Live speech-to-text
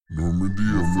Normandy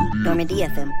FM. Normandy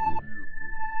FM.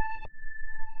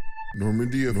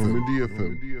 Normandy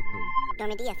FM. Normandy FM.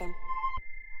 Normandy FM.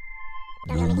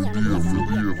 Normandy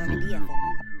FM.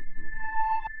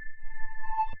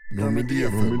 Normandy FM. Normandy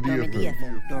FM. Normandy Normandy FM.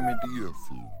 FM.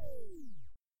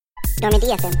 Normandy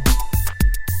FM.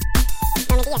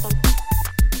 Normandy FM.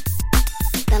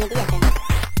 Normandy FM.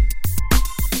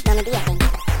 Normandy FM.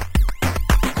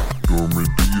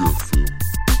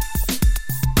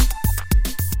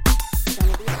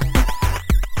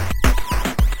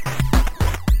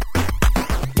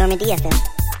 Normandy FM.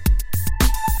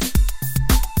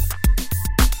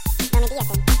 Normandy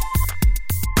FM.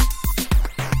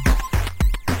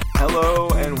 Hello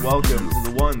and welcome to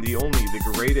the one, the only, the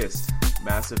greatest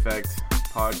Mass Effect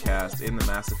podcast in the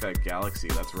Mass Effect galaxy.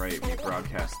 That's right, we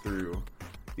broadcast through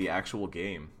the actual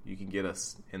game. You can get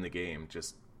us in the game.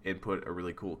 Just input a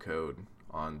really cool code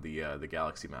on the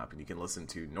galaxy map, and you can listen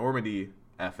to Normandy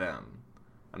FM.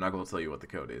 I'm not going to tell you what the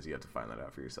code is. You have to find that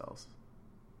out for yourselves.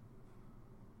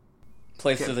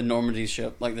 Plays to the Normandy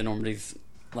ship, like the Normandy's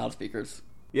loudspeakers.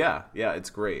 Yeah, it's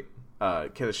great.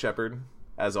 Kenneth Shepard,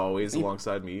 as always,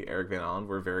 alongside me, Eric Van Allen.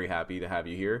 We're very happy to have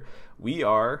you here. We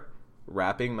are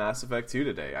wrapping Mass Effect 2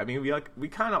 today. I mean, we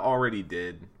kind of already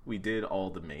did. We did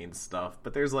all the main stuff,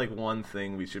 but there's like one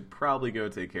thing we should probably go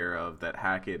take care of that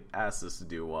Hackett asked us to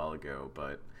do a while ago,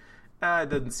 but it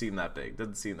doesn't seem that big.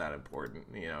 Doesn't seem that important.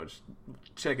 You know, just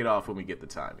check it off when we get the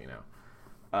time, you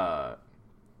know.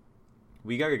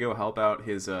 We gotta go help out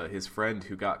his friend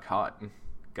who got caught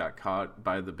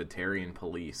by the Batarian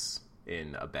police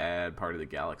in a bad part of the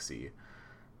galaxy,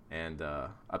 and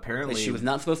apparently She was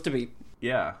not supposed to be.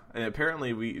 Yeah, and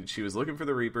apparently she was looking for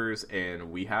the Reapers,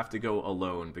 and we have to go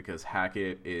alone because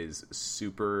Hackett is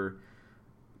super,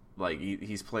 like,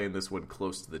 he's playing this one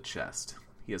close to the chest.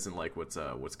 He doesn't like what's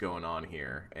going on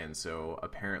here, and so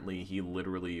apparently he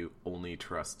literally only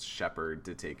trusts Shepard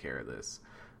to take care of this.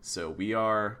 So we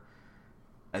are,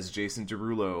 as Jason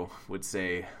Derulo would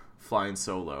say, flying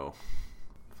solo.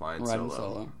 Riding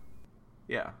solo.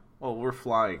 Yeah. Well, we're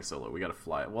flying solo. We gotta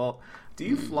fly. Well, do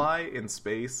you fly in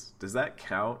space? Does that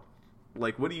count?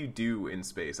 Like, what do you do in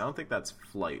space? I don't think that's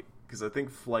flight. Because I think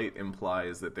flight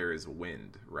implies that there is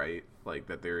wind, right? Like,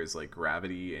 that there is, like,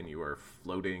 gravity and you are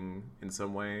floating in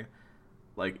some way.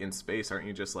 Like, in space, aren't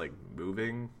you just, like,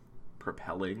 moving?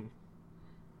 Propelling?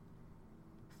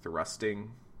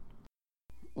 Thrusting?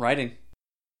 Riding.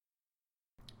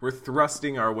 We're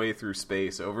thrusting our way through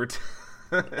space over to...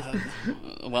 This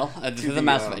is a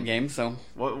Mass Effect game, so...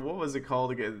 What was it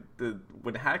called again?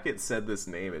 When Hackett said this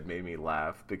name, it made me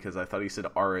laugh because I thought he said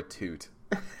Aratoot.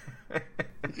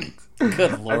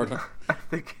 Good lord. I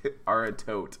think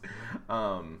Aratote.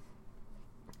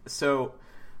 So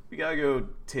we gotta go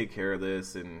take care of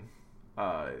this, and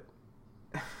I'm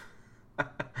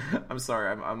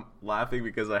sorry, I'm laughing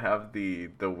because I have the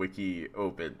wiki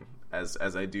open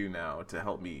as I do now to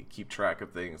help me keep track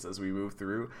of things as we move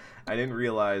through. I didn't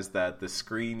realize that the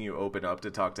screen you open up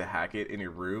to talk to Hackett in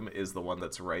your room is the one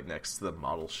that's right next to the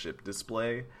model ship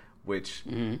display, which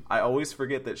I always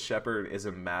forget that Shepard is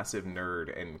a massive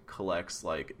nerd and collects,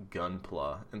 like,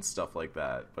 Gunpla and stuff like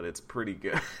that, but it's pretty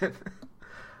good.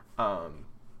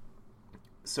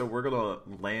 So we're gonna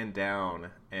land down,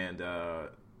 and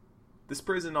this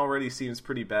prison already seems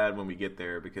pretty bad when we get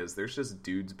there because there's just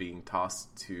dudes being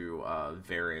tossed to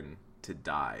Varen to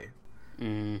die.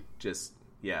 Just,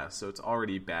 yeah, so it's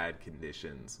already bad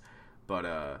conditions.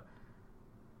 But,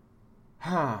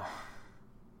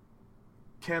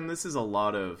 Ken, this is a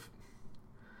lot of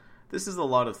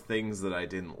things that I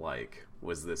didn't like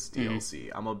was this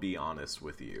DLC. I'm gonna be honest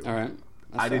with you. All right.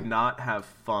 I did not have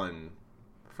fun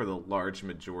for the large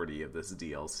majority of this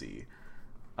DLC.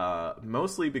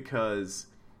 Mostly because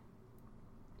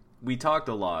we talked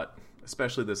a lot,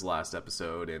 especially this last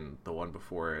episode and the one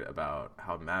before it, about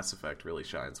how Mass Effect really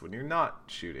shines when you're not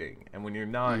shooting and when you're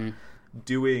not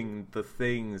doing the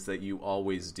things that you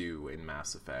always do in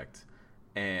Mass Effect.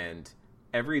 And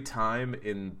every time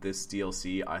in this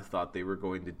DLC I thought they were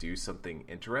going to do something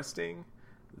interesting,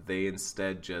 they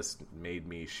instead just made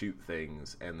me shoot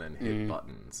things and then hit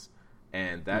buttons.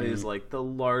 And that is, like, the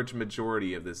large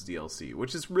majority of this DLC,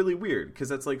 which is really weird, because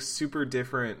that's, like, super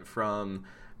different from,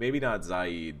 maybe not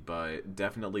Zaid, but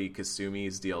definitely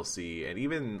Kasumi's DLC, and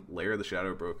even Lair of the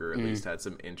Shadow Broker at least had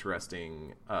some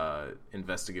interesting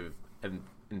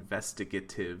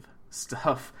investigative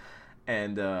stuff.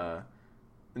 And I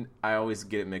always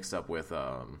get it mixed up with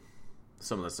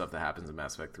some of the stuff that happens in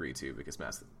Mass Effect 3, too, because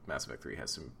Mass Effect 3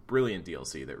 has some brilliant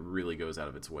DLC that really goes out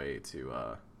of its way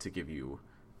to give you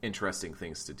interesting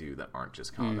things to do that aren't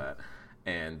just combat.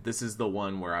 And this is the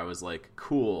one where I was like,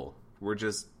 cool, we're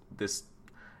just this.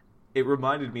 It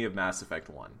reminded me of Mass Effect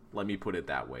 1. Let me put it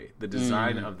that way. The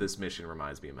design of this mission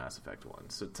reminds me of Mass Effect 1.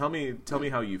 So tell me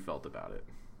how you felt about it.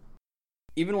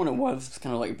 Even when it was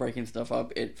kind of like breaking stuff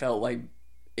up, it felt like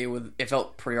it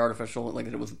felt pretty artificial. Like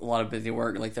it was a lot of busy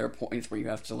work. Like there are points where you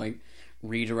have to like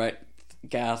redirect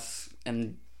gas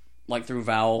and like through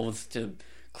valves to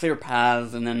clear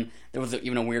paths, and then there was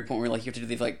even a weird point where like you have to do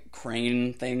these like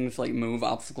crane things to, like move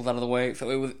obstacles out of the way.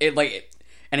 So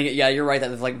and again, yeah, you're right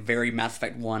that it's like very Mass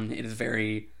Effect 1. It is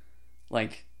very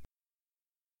like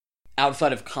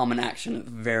outside of common action. It's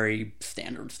very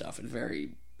standard stuff.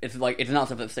 It's not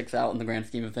stuff that sticks out in the grand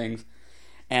scheme of things,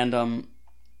 and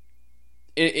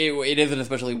it is an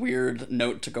especially weird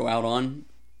note to go out on.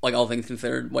 Like all things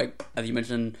considered, like as you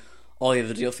mentioned, all the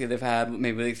other DLC they've had,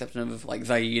 maybe with the exception of like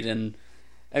Zaid, and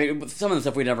I mean some of the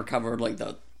stuff we never covered, like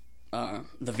the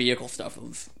vehicle stuff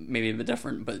was maybe a bit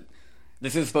different, but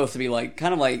this is supposed to be like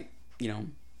kind of like, you know,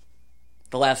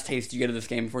 the last taste you get of this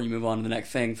game before you move on to the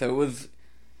next thing. So it was,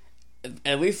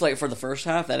 at least like for the first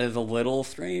half, that is a little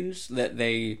strange that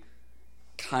they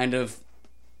kind of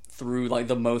threw like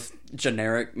the most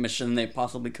generic mission they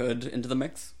possibly could into the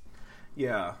mix.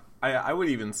 Yeah, I would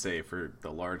even say for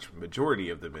the large majority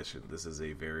of the mission, this is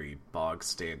a very bog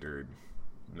standard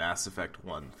Mass Effect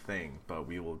 1 thing, but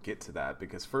we will get to that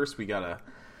because first we gotta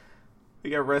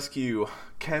rescue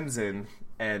Kenzin,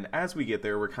 and as we get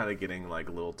there, we're kind of getting like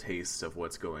little tastes of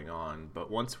what's going on. But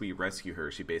once we rescue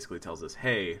her, she basically tells us,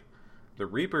 "Hey, the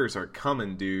Reapers are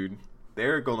coming, dude.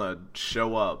 They're gonna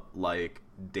show up like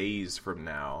days from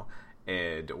now,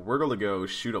 and we're gonna go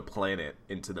shoot a planet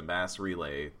into the mass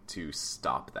relay to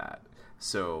stop that."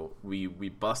 So we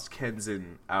bust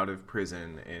Kenzin out of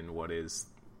prison in what is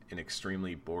an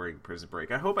extremely boring prison break.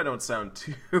 I hope I don't sound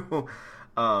too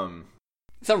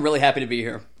So I'm really happy to be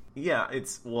here. Yeah,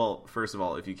 well, first of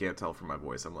all, if you can't tell from my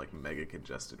voice, I'm like mega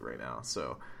congested right now.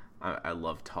 So I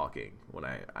love talking when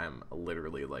I'm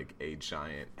literally like a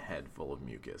giant head full of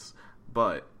mucus.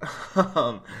 But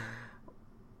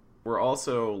we're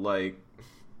also like,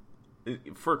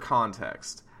 for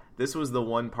context, this was the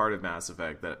one part of Mass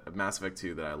Effect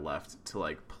 2 that I left to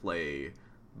like play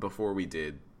before we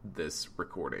did this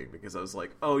recording, because I was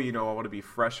like, oh, I want to be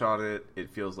fresh on it. It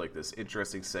feels like this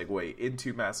interesting segue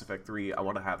into Mass Effect 3. I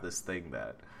want to have this thing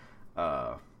that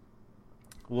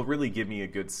will really give me a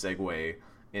good segue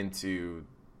into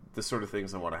the sort of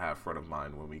things I want to have front of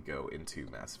mind when we go into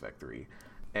Mass Effect 3.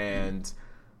 And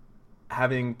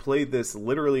having played this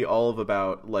literally all of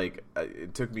about, like,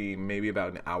 it took me maybe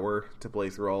about an hour to play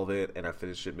through all of it, and I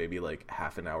finished it maybe like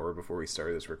half an hour before we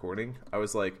started this recording. I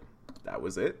was like, that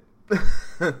was it?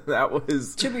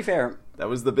 To be fair, that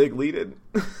was the big lead-in.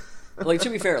 Like, to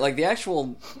be fair, like the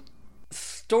actual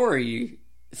story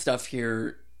stuff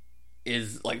here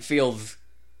is like feels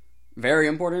very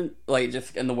important, like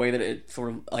just in the way that it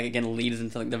sort of like again leads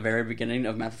into like the very beginning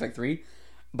of Mass Effect 3.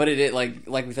 But it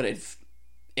like we said,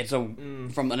 it's a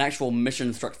from an actual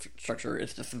mission structure,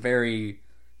 it's just very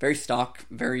very stock,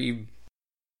 very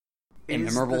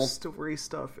immemorable. Is the story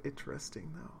stuff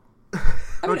interesting though?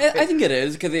 I mean, I think it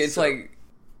is, because it's like...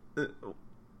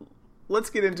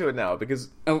 Let's get into it now, because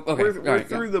we're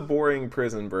through the boring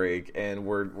prison break, and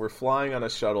we're flying on a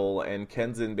shuttle, and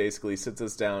Kenzin basically sits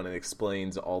us down and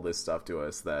explains all this stuff to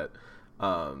us, that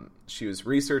she was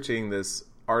researching this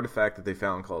artifact that they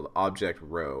found called Object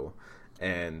Rho,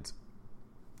 and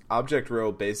Object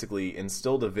Rho basically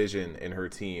instilled a vision in her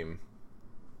team,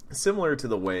 similar to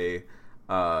the way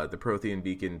the Prothean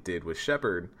Beacon did with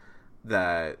Shepard,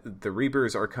 that the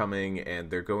Reapers are coming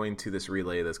and they're going to this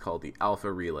relay that's called the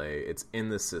Alpha Relay. It's in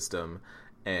the system,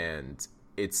 and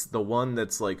it's the one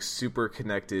that's like super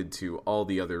connected to all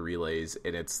the other relays,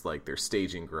 and it's like their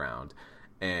staging ground.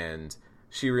 And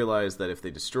she realized that if they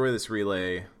destroy this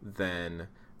relay, then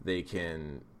they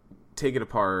can take it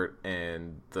apart,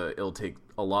 and it'll take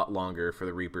a lot longer for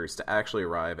the Reapers to actually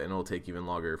arrive, and it'll take even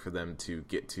longer for them to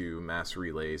get to mass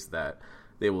relays that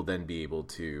they will then be able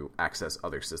to access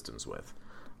other systems with,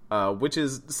 which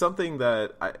is something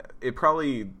that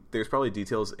there's probably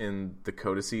details in the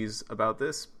codices about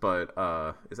this, but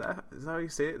is that how you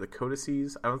say it? The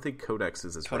codices? I don't think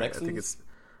codexes is right.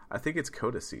 I think it's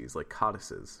codices, like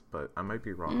codices, but I might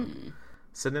be wrong.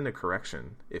 Send in a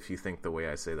correction if you think the way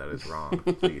I say that is wrong,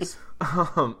 please.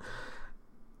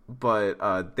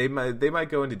 But they might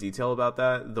go into detail about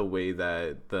that, the way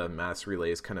that the mass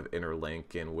relays kind of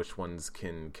interlink and which ones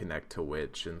can connect to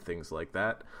which and things like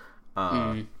that.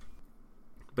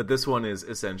 But this one is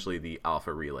essentially the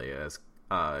Alpha Relay as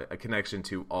a connection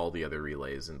to all the other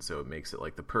relays, and so it makes it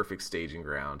like the perfect staging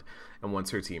ground. And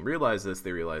once her team realizes this,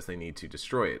 they realize they need to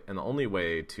destroy it, and the only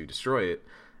way to destroy it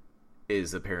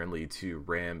is apparently to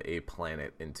ram a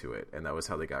planet into it, and that was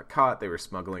how they got caught. They were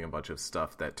smuggling a bunch of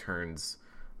stuff that turns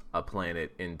a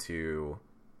planet into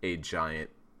a giant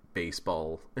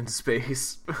baseball in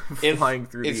space flying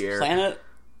through the air.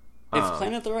 Is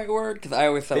planet the right word? Because I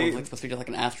always thought it was like supposed to be just like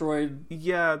an asteroid.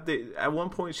 Yeah, at one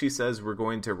point she says we're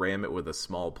going to ram it with a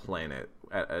small planet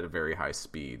at a very high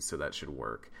speed, so that should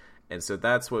work. And so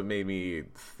that's what made me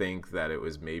think that it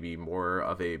was maybe more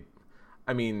of a...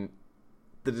 I mean,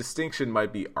 the distinction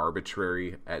might be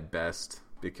arbitrary at best,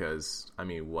 because, I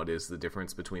mean, what is the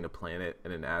difference between a planet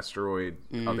and an asteroid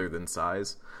other than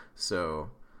size? So,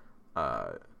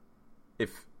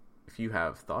 if you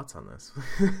have thoughts on this,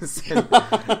 send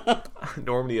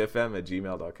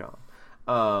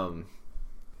normandyfm@gmail.com.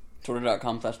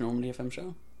 Twitter.com/NormandyFM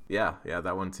show. Yeah,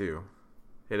 that one too.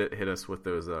 Hit us with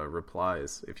those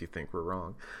replies if you think we're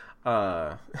wrong.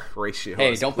 Ratio.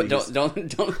 Hey, us, don't please.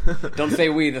 don't say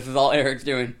we. This is all Eric's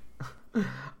doing.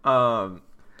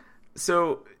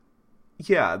 So,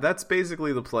 yeah, that's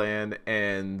basically the plan,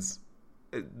 and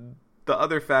the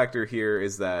other factor here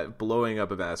is that blowing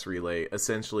up a mass relay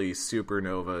essentially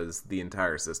supernovas the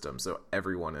entire system, so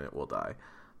everyone in it will die.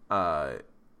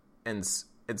 And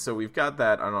so we've got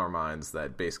that on our minds,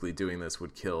 that basically doing this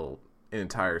would kill an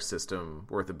entire system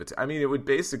worth of... I mean, it would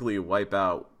basically wipe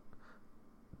out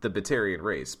the Batarian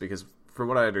race, because from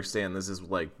what I understand, this is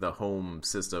like the home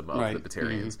system of the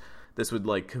Batarians. This would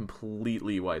like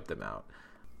completely wipe them out.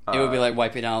 It would be like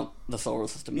wiping out the solar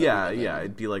system. Yeah,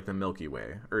 it'd be like the Milky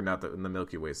Way, or not the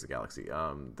Milky Way is the galaxy.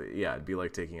 It'd be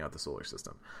like taking out the solar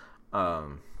system.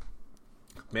 Man,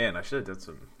 I should have done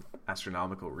some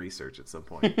astronomical research at some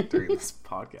point during this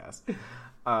podcast.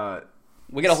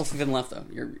 We got a whole season left, though.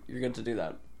 You're good to do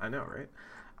that. I know, right?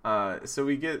 So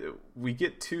we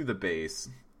get to the base,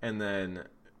 and then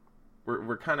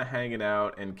we're kind of hanging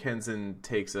out, and Kenzin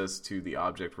takes us to the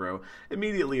object row.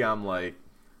 Immediately, I'm like,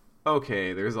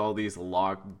 okay, there's all these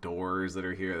locked doors that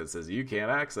are here that says you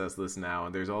can't access this now,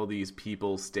 and there's all these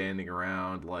people standing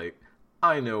around. Like,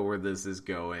 I know where this is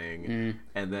going.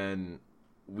 And then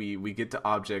we get to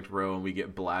object row, and we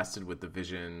get blasted with the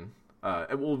vision.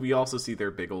 Well, we also see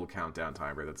their big old countdown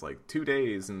timer that's like 2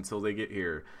 days until they get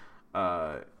here.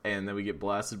 And then we get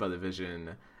blasted by the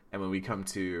vision, and when we come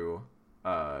to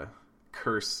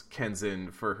curse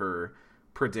Kenzin for her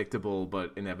predictable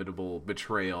but inevitable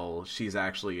betrayal, she's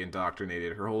actually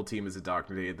indoctrinated. Her whole team is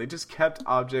indoctrinated. They just kept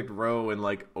object row in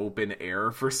like open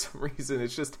air for some reason.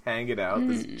 It's just hanging out,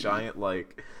 this giant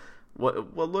like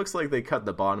what looks like they cut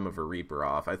the bottom of a Reaper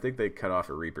off. I think they cut off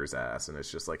a Reaper's ass, and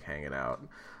it's just like hanging out.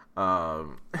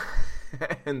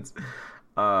 And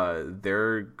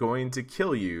they're going to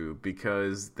kill you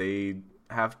because they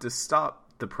have to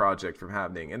stop the project from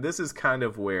happening. And this is kind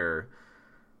of where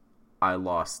I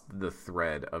lost the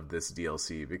thread of this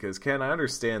DLC, because Ken, I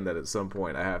understand that at some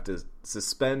point I have to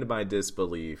suspend my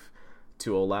disbelief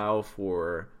to allow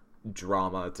for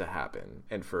drama to happen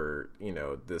and for, you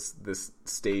know, this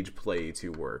stage play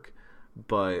to work.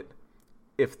 But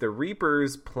if the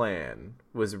Reaper's plan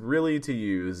was really to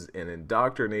use an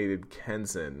indoctrinated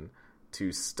Kenzin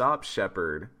to stop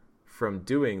Shepard from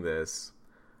doing this,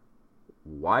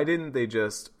 why didn't they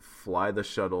just fly the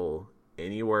shuttle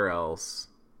anywhere else?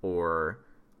 Or,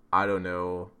 I don't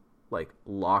know, like,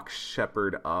 lock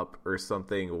Shepard up or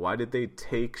something? Why did they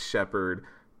take Shepard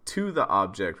to the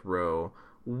object row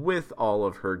with all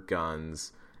of her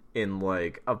guns in,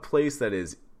 like, a place that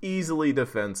is easily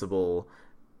defensible?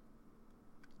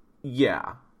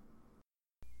 Yeah.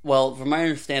 Well, from my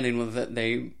understanding was that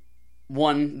they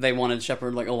wanted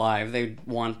Shepard, like, alive. They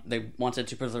wanted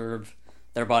to preserve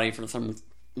their body for some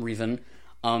reason.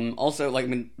 Also, like, I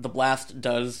mean, the blast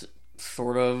does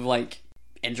sort of like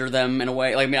injure them in a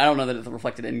way. Like, I mean, I don't know that it's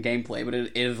reflected in gameplay, but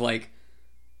it is like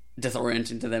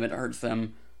disorienting to them. It hurts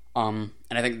them. And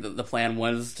I think the plan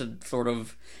was to sort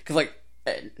of, because like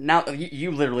now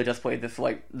you literally just played this,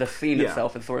 like the scene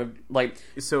itself is sort of like,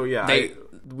 so yeah,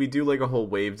 we do like a whole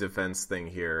wave defense thing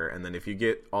here, and then if you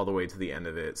get all the way to the end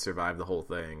of it, survive the whole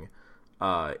thing,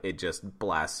 it just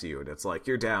blasts you, and it's like,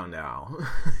 you're down now.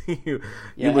 you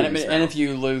and if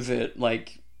you lose it,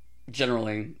 like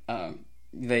generally,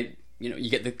 they, you know, you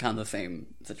get the kind of the same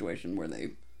situation where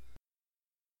they.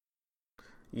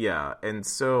 Yeah, and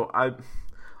so I'm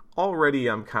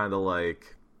kind of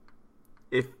like,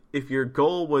 if your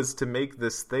goal was to make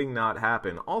this thing not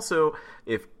happen, also,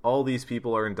 if all these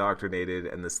people are indoctrinated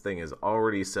and this thing is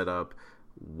already set up,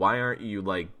 why aren't you,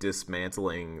 like,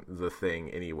 dismantling the thing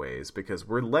anyways? Because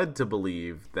we're led to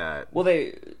believe that... Well,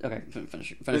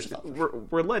 finish it off.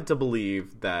 We're led to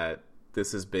believe that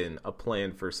this has been a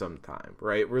plan for some time,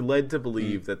 right? We're led to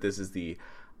believe that this is the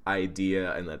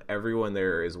idea, and that everyone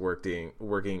there is working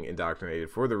indoctrinated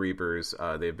for the Reapers.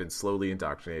 They've been slowly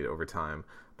indoctrinated over time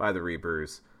by the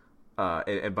Reapers,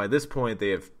 and by this point they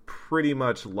have pretty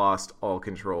much lost all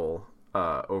control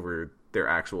over their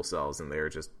actual selves, and they are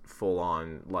just full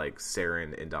on like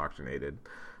Saren indoctrinated.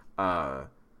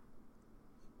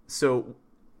 So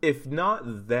if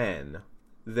not then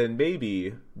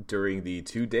maybe during the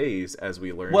 2 days as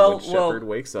we learn when Shepard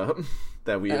wakes up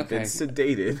that we have been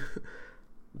sedated.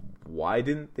 Why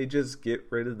didn't they just get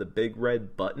rid of the big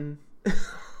red button?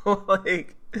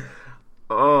 Like,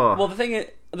 oh. Well,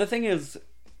 the thing is,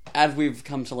 as we've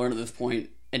come to learn at this point,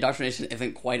 indoctrination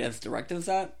isn't quite as direct as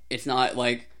that. It's not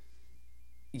like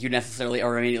you necessarily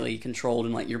are immediately controlled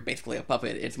and like you're basically a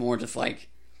puppet. It's more just like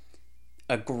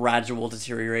a gradual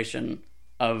deterioration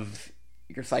of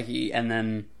your psyche, and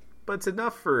then... But it's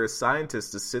enough for a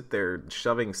scientist to sit there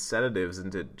shoving sedatives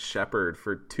into Shepard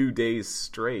for 2 days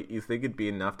straight. You think it'd be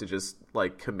enough to just,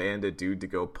 like, command a dude to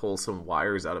go pull some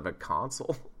wires out of a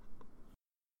console?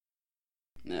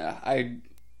 Yeah, I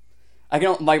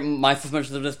can... My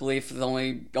suspension of disbelief is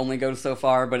only goes so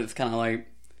far, but it's kind of like...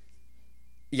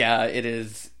 Yeah, it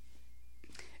is...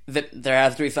 That there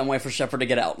has to be some way for Shepard to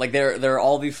get out. Like, there are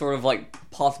all these sort of,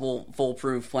 like, possible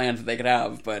foolproof plans that they could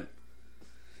have, but...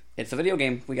 It's a video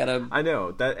game. We gotta... I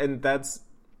know.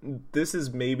 This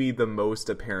is maybe the most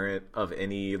apparent of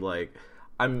any, like...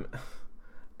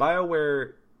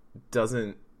 BioWare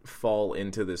doesn't fall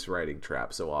into this writing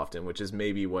trap so often, which is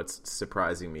maybe what's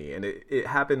surprising me. And it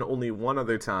happened only one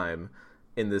other time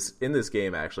in this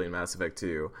game, actually, in Mass Effect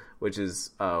 2, which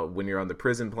is when you're on the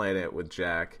prison planet with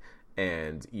Jack,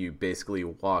 and you basically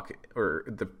walk... Or,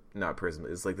 not prison,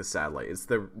 it's like the satellite. It's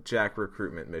the Jack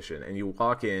recruitment mission. And you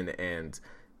walk in, and...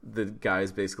 the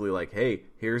guy's basically like, hey,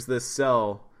 here's this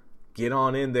cell. Get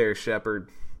on in there,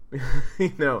 Shepard. You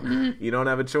don't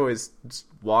have a choice. Just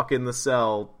walk in the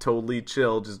cell, totally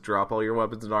chill, just drop all your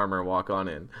weapons and armor and walk on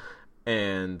in.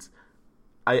 And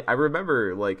I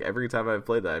remember, like, every time I've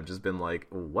played that, I've just been like,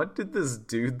 what did this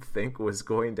dude think was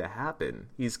going to happen?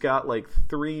 He's got, like,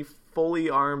 3 fully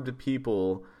armed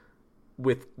people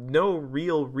with no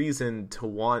real reason to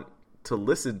want to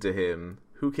listen to him,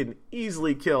 who can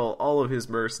easily kill all of his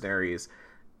mercenaries,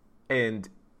 and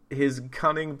his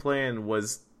cunning plan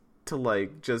was to,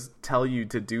 like, just tell you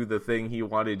to do the thing he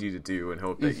wanted you to do and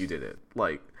hope that you did it.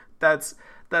 Like, that's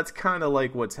kind of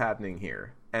like what's happening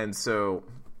here. And so,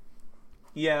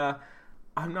 yeah,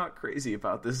 I'm not crazy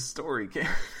about this story,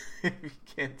 if you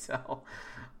can't tell.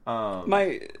 I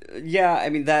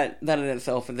mean, that in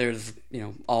itself, there's,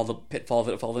 all the pitfalls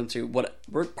that it falls into. What,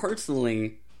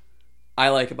 personally... I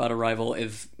like about Arrival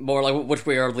is more like which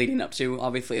we are leading up to.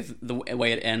 Obviously, it's the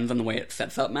way it ends and the way it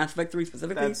sets up Mass Effect 3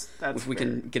 specifically, that's which we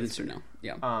can get into now.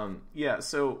 Yeah.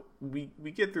 So we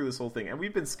get through this whole thing, and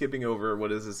we've been skipping over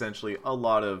what is essentially a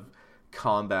lot of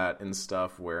combat and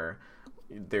stuff where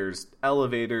there's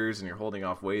elevators and you're holding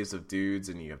off waves of dudes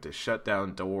and you have to shut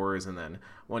down doors, and then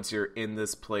once you're in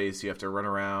this place, you have to run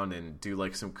around and do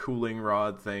like some cooling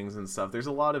rod things and stuff. There's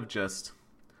a lot of just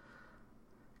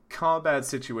combat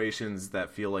situations that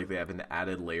feel like they have an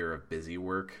added layer of busy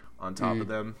work on top of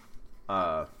them.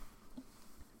 But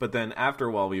then after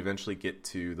a while, we eventually get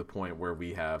to the point where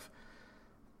we have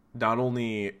not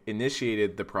only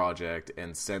initiated the project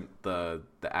and sent the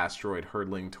asteroid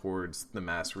hurtling towards the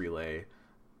mass relay,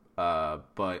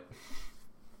 but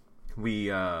we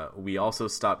also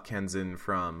stopped Kenzin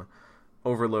from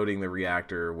overloading the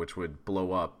reactor, which would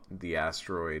blow up the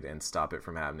asteroid and stop it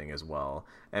from happening as well.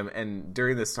 And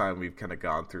during this time, we've kind of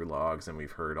gone through logs and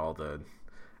we've heard all the...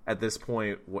 At this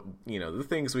point, the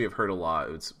things we have heard a lot,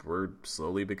 we're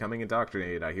slowly becoming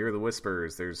indoctrinated. I hear the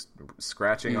whispers. There's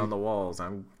scratching on the walls.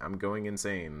 I'm going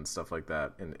insane and stuff like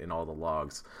that in all the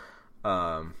logs.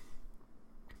 And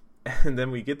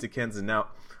then we get to Kenzin. Now,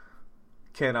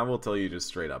 Ken, I will tell you just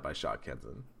straight up, I shot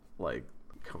Kenzin. Like,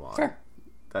 come on. Fair.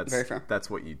 Very fair. That's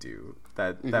what you do.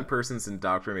 That person's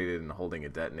indoctrinated and holding a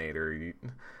detonator.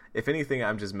 If anything,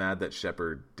 I'm just mad that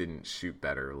Shepard didn't shoot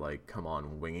better. Like, come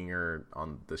on, winging her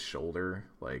on the shoulder.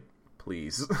 Like,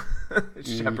 please,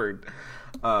 Shepard.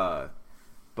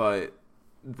 But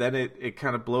then it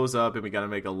kind of blows up, and we got to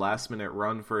make a last minute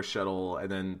run for a shuttle, and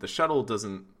then the shuttle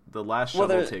doesn't. The last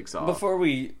shuttle takes off. Before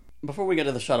we get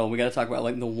to the shuttle, we got to talk about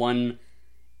like the one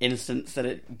instance that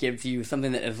it gives you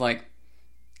something that is like.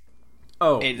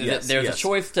 There's a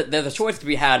choice to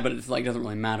be had, but it's like doesn't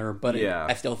really matter. But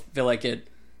I still feel like it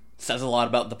says a lot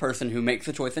about the person who makes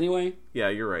the choice anyway. Yeah,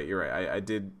 you're right. I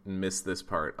did miss this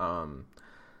part.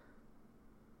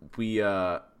 We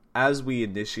as we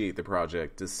initiate the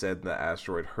project to send the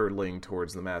asteroid hurtling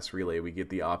towards the mass relay, we get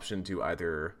the option to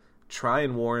either try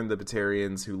and warn the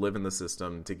Batarians who live in the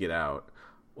system to get out,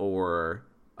 or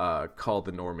call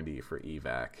the Normandy for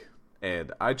evac.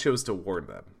 And I chose to warn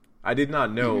them. I did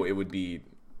not know it would be,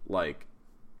 like,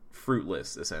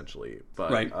 fruitless, essentially.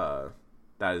 But Right.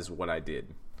 That is what I did.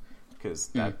 Because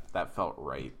that felt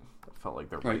right. It felt like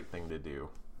the right thing to do.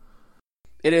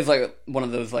 It is like one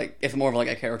of those, like, it's more of like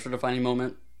a character defining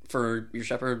moment for your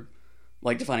Shepard,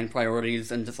 like defining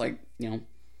priorities and just like, you know,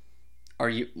 are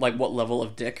you, like, what level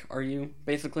of dick are you,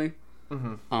 basically?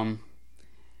 And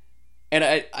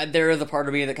I there is a part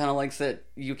of me that kind of likes that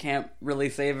you can't really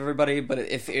save everybody, but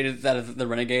if it is, that is the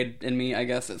renegade in me, I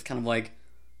guess. It's kind of like,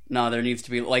 no, there needs to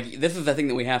be, like, this is the thing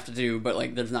that we have to do, but,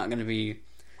 like, there's not going to be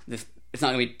this, it's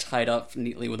not going to be tied up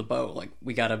neatly with a bow. Like,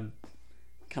 we gotta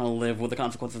kind of live with the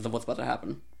consequences of what's about to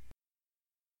happen.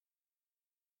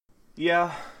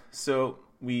 Yeah, so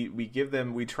we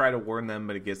try to warn them,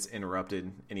 but it gets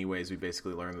interrupted anyways. We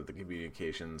basically learn that the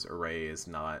communications array is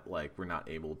not, like, we're not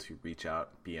able to reach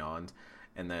out beyond.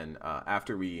 And then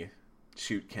after we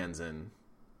shoot Kenzin,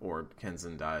 or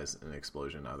Kenzin dies in an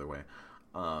explosion, either way,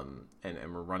 and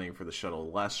we're running for the shuttle,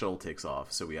 the last shuttle takes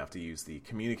off, so we have to use the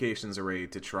communications array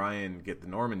to try and get the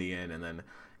Normandy in, and then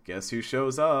guess who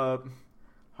shows up?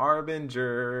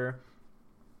 Harbinger.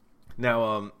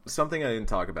 Now, something I didn't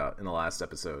talk about in the last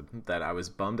episode that I was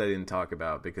bummed I didn't talk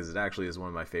about, because it actually is one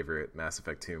of my favorite Mass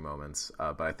Effect 2 moments,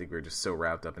 but I think we were just so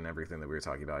wrapped up in everything that we were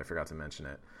talking about, I forgot to mention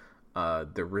it.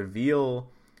 The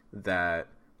reveal that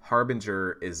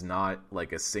Harbinger is not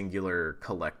like a singular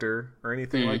collector or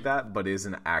anything like that, but is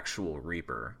an actual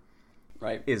Reaper.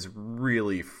 Right. Is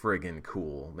really friggin'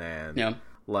 cool, man. Yeah.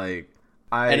 Like,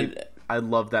 I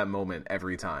love that moment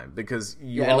every time, because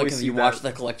you always see watch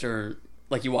the collector,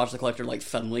 like, like,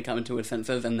 suddenly come into his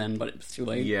senses, and then, but it's too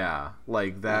late. Yeah,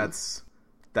 like, that's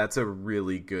a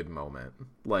really good moment.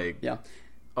 Like, yeah.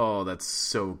 Oh, that's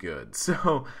so good.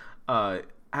 So,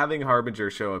 having Harbinger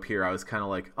show up here, I was kind of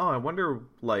like, oh, I wonder,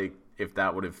 like, if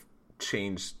that would have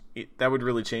changed, that would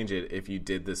really change it if you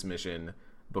did this mission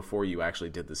before you actually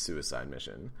did the suicide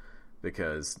mission.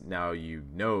 Because now you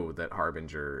know that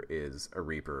Harbinger is a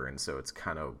Reaper, and so it's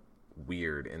kind of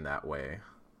weird in that way.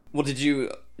 Well, did you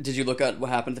look at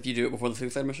what happens if you do it before the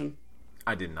suicide mission?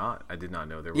 I did not. I did not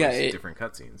know there was different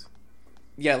cutscenes.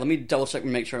 Yeah, let me double check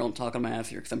and make sure I don't talk on my ass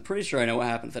here, because I'm pretty sure I know what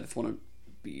happens. I just want to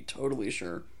be totally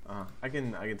sure. I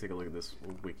can take a look at this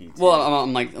wiki too. Well,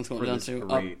 I'm going down to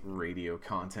great radio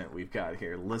content we've got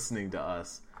here. Listening to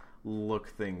us look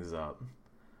things up.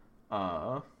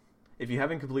 If you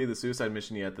haven't completed the suicide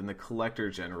mission yet, then the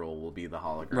Collector General will be the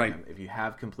hologram. Right. If you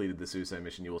have completed the suicide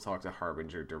mission, you will talk to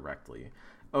Harbinger directly.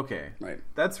 Okay. Right.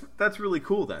 That's really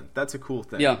cool then. That's a cool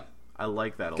thing. Yeah. I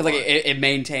like that a lot. Because, like, it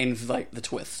maintains, like, the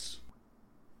twists.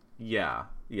 Yeah.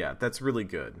 Yeah, that's really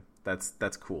good.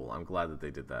 That's cool. I'm glad that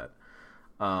they did that.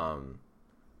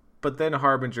 But then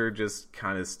Harbinger just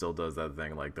kind of still does that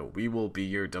thing, like, we will be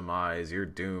your demise, you're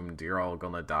doomed, you're all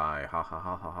gonna die, ha ha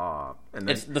ha ha ha. And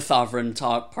then, it's the Sovereign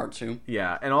talk, part 2.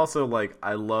 Yeah, and also, like,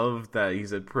 I love that he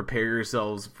said, prepare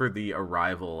yourselves for the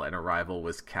arrival, and arrival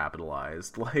was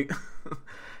capitalized. Like,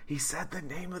 he said the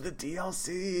name of the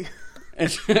DLC.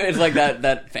 It's like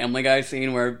that Family Guy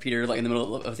scene where Peter's, like, in the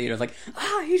middle of the theater, is like,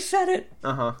 he said it!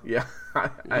 Yeah.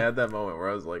 I had that moment where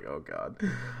I was like, oh god.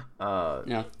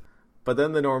 Yeah. But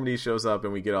then the Normandy shows up,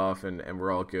 and we get off, and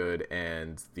we're all good,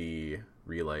 and the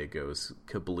relay goes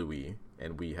kablooey,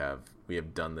 and we have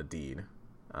done the deed,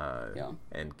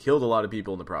 and killed a lot of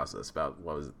people in the process. About,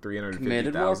 what was it, 350,000?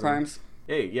 Committed war crimes.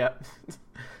 Hey, yeah.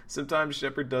 Sometimes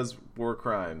Shepard does war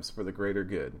crimes for the greater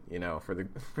good, for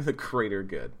the greater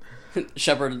good.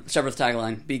 Shepard's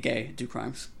tagline: "Be gay, do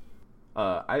crimes."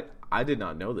 I did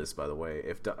not know this, by the way.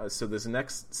 So this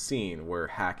next scene where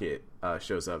Hackett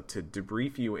shows up to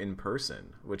debrief you in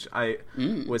person, which I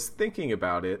was thinking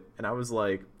about it, and I was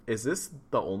like, is this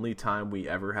the only time we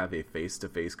ever have a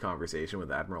face-to-face conversation with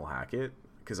Admiral Hackett?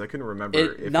 Because I couldn't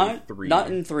remember if not in 3.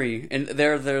 Not in 3, and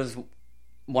there's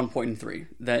one point in 3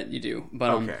 that you do,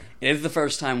 but it is the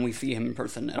first time we see him in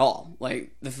person at all.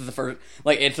 Like, this is the first.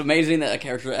 Like, it's amazing that a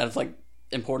character as, like,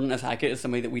 important as Hackett is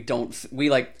somebody that we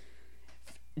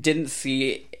didn't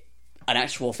see an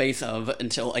actual face of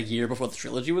until a year before the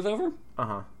trilogy was over.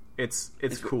 It's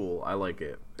cool. I like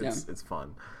it. It's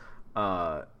fun.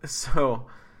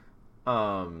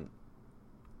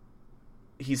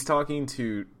 He's talking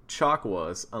to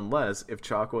Chakwas, unless if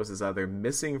Chakwas is either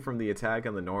missing from the attack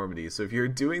on the Normandy. So if you're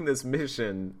doing this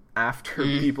mission after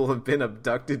people have been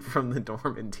abducted from the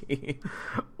Normandy,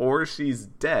 or she's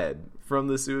dead from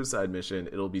the suicide mission,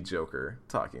 it'll be Joker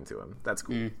talking to him. That's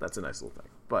cool. That's a nice little thing.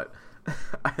 But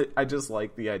I just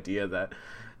like the idea that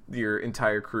your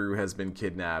entire crew has been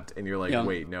kidnapped, and you're like, Yeah.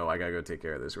 wait, no, I gotta go take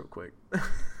care of this real quick.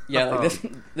 Yeah, like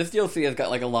this DLC has got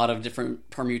like a lot of different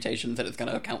permutations that it's going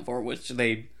to account for, which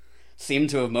they seem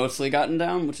to have mostly gotten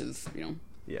down, which is, you know,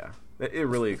 Yeah, it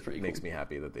really That's pretty makes cool. me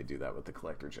happy that they do that with the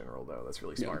Collector General, though. That's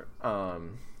really smart.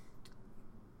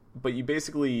 But you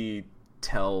basically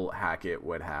tell Hackett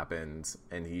what happened,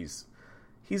 and he's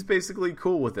basically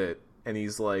cool with it, and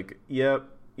he's like, "Yep,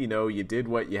 you know, you did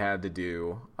what you had to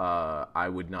do. I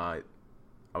would not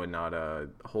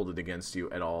hold it against you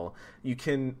at all. You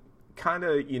can kind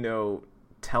of, you know,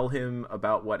 tell him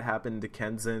about what happened to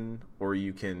Kenzin, or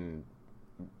you can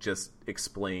just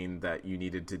explain that you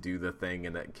needed to do the thing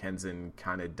and that Kenzin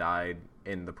kind of died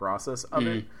in the process of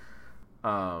it."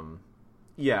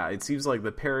 Yeah, it seems like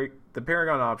the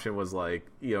Paragon option was like,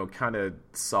 you know, kind of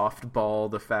softball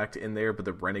the fact in there, but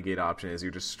the Renegade option is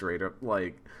you're just straight up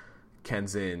like,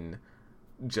 Kenzin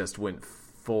just went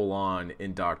full on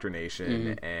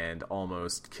indoctrination and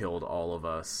almost killed all of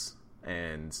us,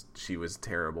 and she was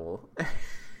terrible.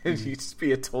 And you just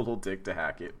be a total dick to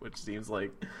Hackett, which seems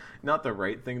like not the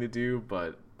right thing to do,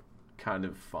 but kind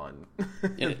of fun.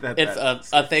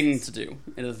 It's a thing to do.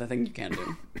 It is a thing you can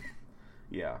do.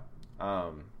 Yeah.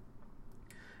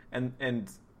 And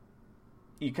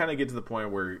you kind of get to the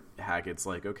point where Hackett's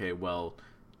like, okay, well,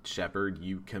 Shepard,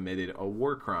 you committed a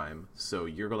war crime, so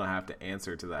you're going to have to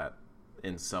answer to that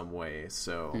in some way.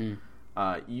 So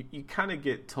you kind of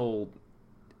get told,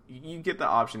 you get the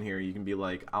option here. You can be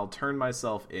like, I'll turn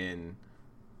myself in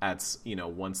at, you know,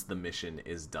 once the mission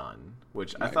is done,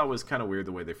 which I thought was kind of weird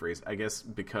the way they phrased. I guess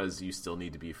because you still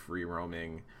need to be free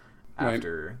roaming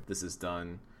after this is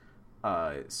done.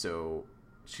 So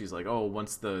she's like, oh,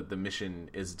 once the mission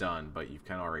is done, but you've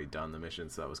kind of already done the mission,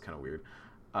 so that was kind of weird.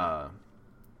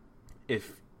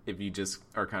 If you just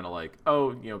are kind of like,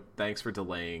 oh, you know, thanks for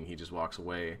delaying, he just walks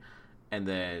away, and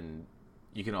then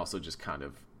you can also just kind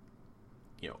of,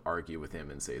 you know, argue with him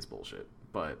and say it's bullshit.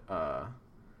 But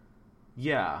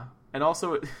yeah, and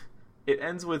also it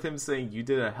ends with him saying, "You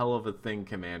did a hell of a thing,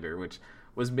 Commander," which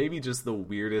was maybe just the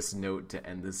weirdest note to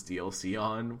end this DLC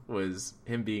on, was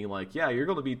him being like, yeah, you're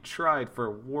going to be tried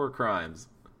for war crimes.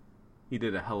 He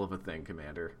did a hell of a thing,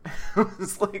 Commander. I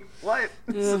was like, what?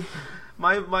 Yeah.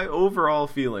 My overall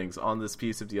feelings on this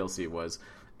piece of DLC was,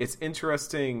 it's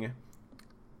interesting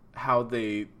how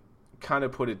they kind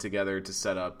of put it together to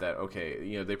set up that, okay,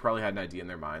 you know, they probably had an idea in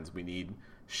their minds. We need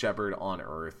Shepard on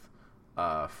Earth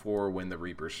for when the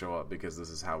Reapers show up, because this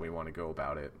is how we want to go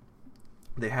about it.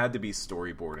 They had to be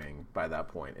storyboarding by that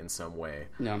point in some way.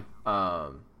 Yeah.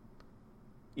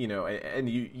 You know, and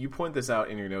you point this out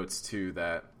in your notes too,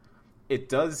 that it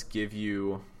does give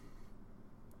you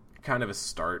kind of a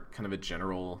start, kind of a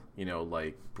general, you know,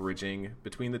 like bridging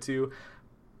between the two,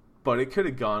 but it could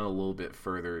have gone a little bit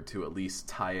further to at least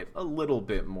tie it a little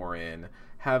bit more in,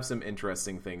 have some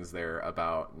interesting things there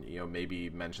about, you know, maybe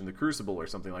mention the Crucible or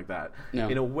something like that,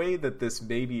 in a way that this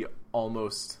maybe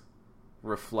almost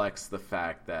reflects the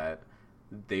fact that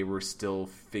they were still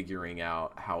figuring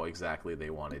out how exactly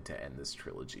they wanted to end this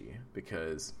trilogy,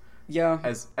 because Yeah.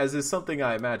 as is something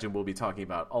I imagine we'll be talking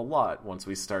about a lot once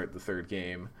we start the third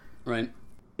game, Right.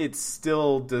 it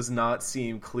still does not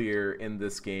seem clear in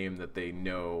this game that they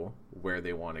know where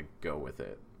they want to go with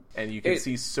it. And you can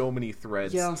see so many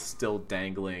threads still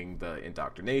dangling, the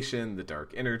indoctrination, the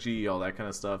dark energy, all that kind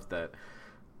of stuff that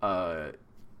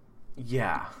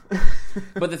yeah.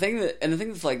 But the thing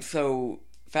that's like so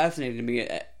fascinating to me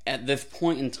at this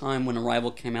point in time when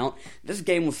Arrival came out, this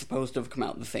game was supposed to have come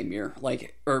out the same year,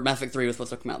 or Mass Effect 3 was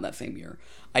supposed to come out that same year.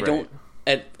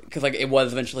 Because like it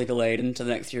was eventually delayed into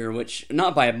the next year, which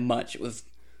not by much. It was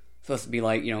supposed to be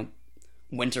like, you know,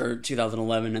 winter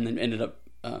 2011, and then ended up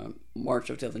March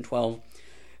of 2012.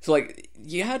 So like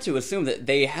you had to assume that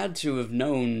they had to have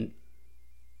known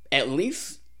at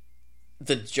least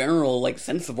the general like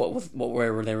sense of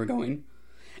wherever they were going.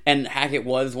 And Hackett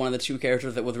was one of the two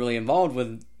characters that was really involved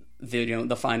with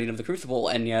the finding of the Crucible,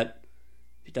 and yet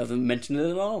he doesn't mention it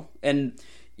at all. And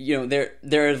you know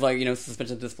there is like, you know,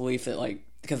 suspension of disbelief that like,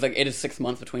 because like it is 6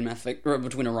 months between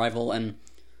between Arrival and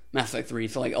Mass Effect 3,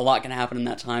 so like a lot can happen in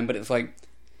that time. But it's like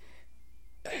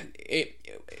it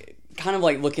kind of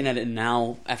like looking at it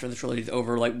now after the trilogy's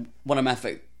over, like one of Mass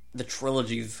Effect the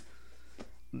trilogy's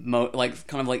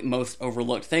most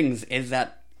overlooked things is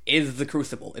the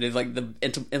Crucible. It is like the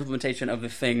implementation of the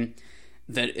thing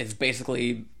that is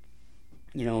basically,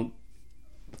 you know,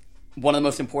 one of the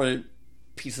most important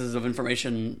pieces of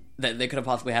information that they could have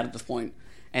possibly had at this point,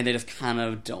 and they just kind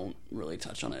of don't really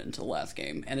touch on it until the last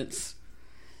game. And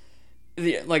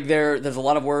there's a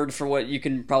lot of words for what you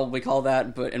can probably call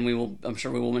that, I'm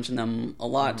sure we will mention them a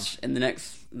lot in the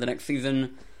next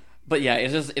season. But yeah,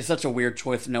 it's such a weird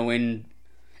choice, knowing,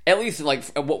 at least like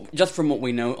just from what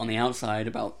we know on the outside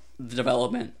about the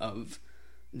development of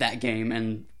that game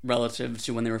and relative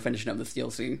to when they were finishing up this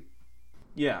DLC.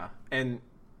 Yeah, and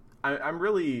I'm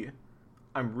really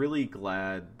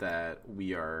glad that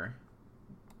we are.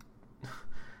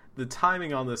 The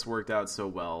timing on this worked out so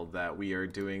well that we are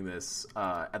doing this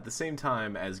at the same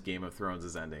time as Game of Thrones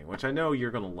is ending, which I know you're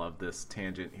going to love this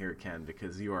tangent here, Ken,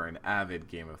 because you are an avid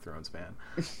Game of Thrones fan.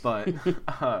 But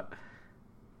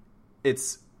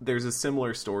there's a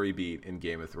similar story beat in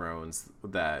Game of Thrones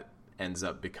that ends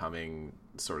up becoming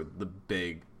sort of the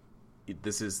big.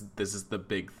 This is the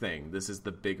big thing. This is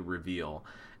the big reveal,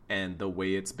 and the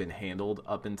way it's been handled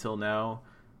up until now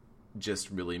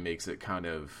just really makes it kind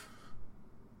of.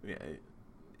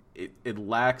 It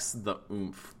lacks the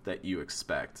oomph that you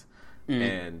expect.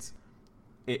 And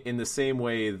in the same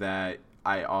way that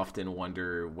I often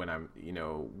wonder when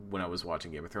I was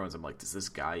watching Game of Thrones, I'm like, does this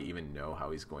guy even know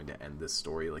how he's going to end this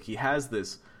story? Like, he has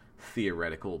this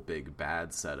theoretical big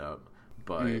bad setup,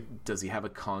 but does he have a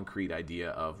concrete idea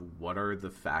of what are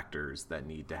the factors that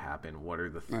need to happen? What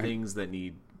are the things that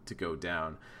need to go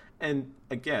down? And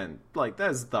again, like,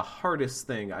 that is the hardest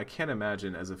thing I can't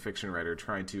imagine as a fiction writer,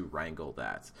 trying to wrangle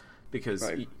that. Because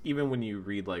even when you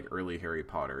read like early Harry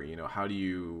Potter, how do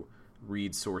you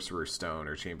read Sorcerer's Stone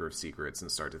or Chamber of Secrets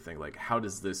and start to think like, how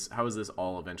is this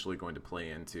all eventually going to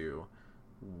play into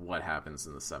what happens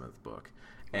in the 7th book?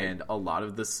 And a lot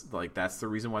of this, like, that's the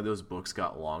reason why those books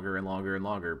got longer and longer and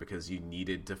longer, because you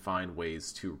needed to find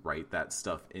ways to write that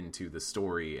stuff into the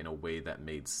story in a way that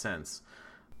made sense.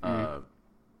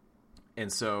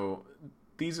 And so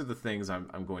these are the things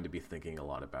I'm going to be thinking a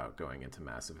lot about going into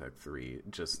Mass Effect 3.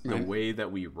 Just the way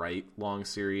that we write long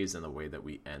series and the way that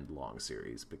we end long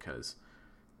series, because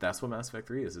that's what Mass Effect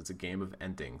 3 is. It's a game of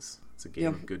endings. It's a game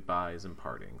of goodbyes and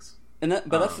partings. And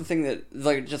that's the thing that,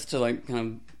 like, just to like kind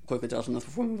of quickly touch on this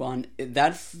before we move on,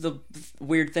 that's the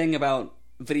weird thing about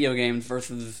video games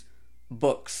versus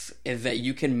books, is that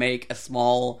you can make a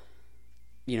small,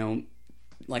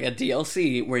 like a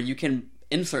DLC where you can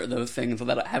insert those things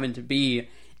without having to be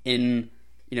in,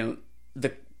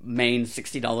 the main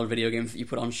 $60 video games that you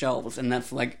put on shelves. And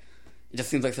that's like, it just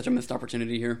seems like such a missed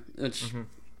opportunity here.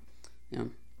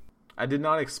 I did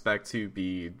not expect to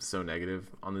be so negative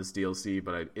on this DLC,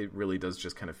 but it really does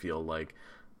just kind of feel like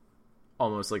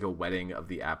almost like a whetting of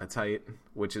the appetite,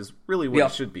 which is really what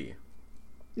it should be.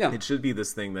 Yeah. It should be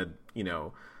this thing that,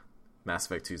 Mass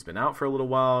Effect 2's been out for a little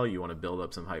while. You want to build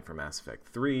up some hype for Mass Effect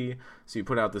 3. So you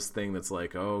put out this thing that's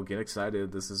like, oh, get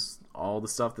excited. This is all the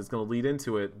stuff that's going to lead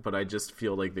into it. But I just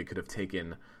feel like they could have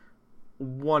taken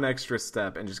one extra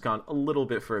step and just gone a little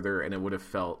bit further, and it would have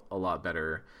felt a lot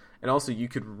better. And also, you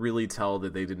could really tell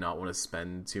that they did not want to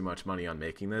spend too much money on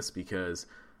making this, because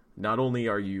not only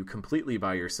are you completely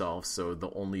by yourself, so the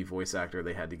only voice actor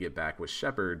they had to get back was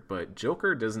Shepard, but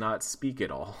Joker does not speak at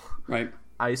all. Right.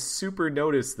 I super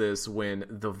noticed this when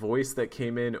the voice that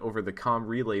came in over the comm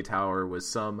relay tower was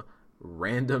some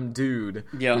random dude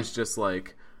who's just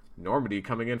like, Normandy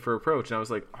coming in for approach. And I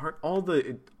was like, aren't all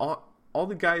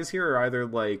the guys here are either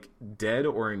like dead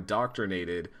or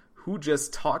indoctrinated? Who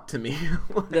just talked to me?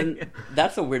 Then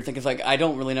that's a weird thing, because like, I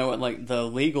don't really know what like the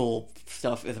legal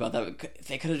stuff is about that.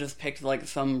 They could have just picked like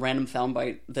some random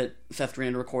soundbite that Seth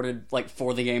Green recorded like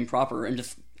for the game proper and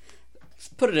just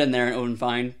put it in there and it would have been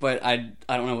fine. But I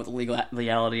don't know what the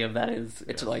legality of that is.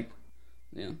 It's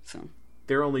so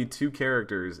there are only 2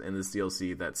 characters in this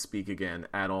DLC that speak again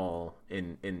at all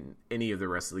in any of the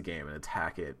rest of the game, and it's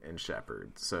Hackett and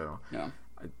Shepard. So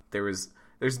there's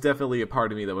definitely a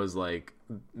part of me that was like,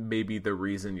 maybe the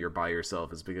reason you're by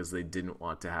yourself is because they didn't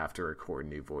want to have to record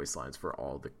new voice lines for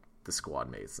all the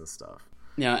squad mates and stuff.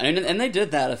 Yeah, and they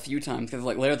did that a few times, because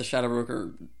like Lair the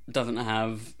Shadowbroker doesn't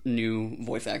have new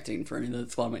voice acting for any of the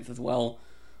squad mates as well.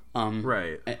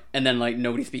 Right. And then like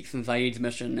nobody speaks in Zaid's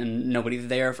mission, and nobody's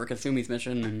there for Kasumi's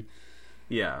mission,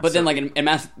 and But then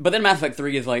Mass Effect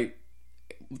 3 is like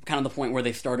kind of the point where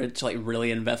they started to like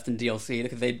really invest in DLC,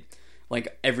 because they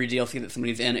like every DLC that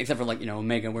somebody's in, except for like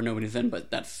Omega where nobody's in, but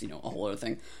that's a whole other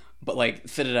thing. But like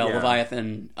Citadel,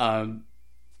 Leviathan,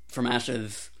 From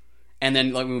Ashes. And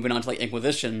then, like, moving on to, like,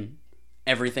 Inquisition,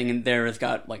 everything in there has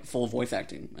got, like, full voice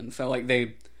acting. And so, like,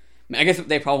 I guess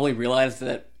they probably realized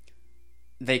that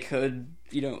they could,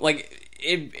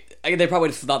 they probably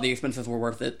just thought the expenses were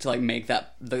worth it to, like, make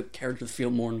the characters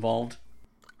feel more involved.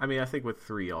 I mean, I think with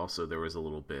 3 also, there was a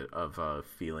little bit of a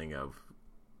feeling of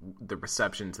the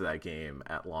reception to that game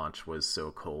at launch was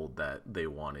so cold that they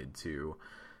wanted to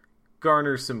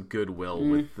garner some goodwill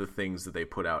with the things that they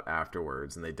put out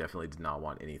afterwards, and they definitely did not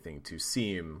want anything to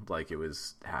seem like it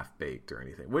was half-baked or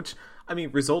anything, which, I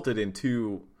mean, resulted in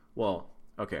two... Well,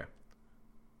 okay.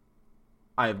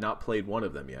 I have not played one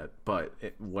of them yet, but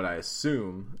what I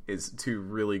assume is two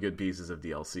really good pieces of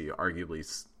DLC,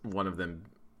 arguably one of them,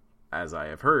 as I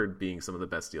have heard, being some of the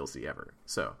best DLC ever.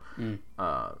 So,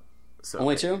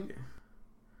 Only two?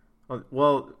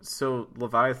 Well, so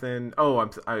Leviathan... Oh,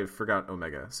 I forgot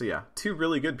Omega. So yeah, two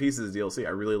really good pieces of DLC.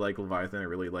 I really like Leviathan. I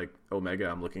really like Omega.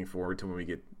 I'm looking forward to when we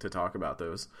get to talk about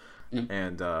those.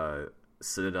 And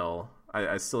Citadel,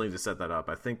 I still need to set that up.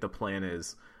 I think the plan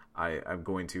is I'm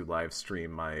going to live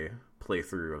stream my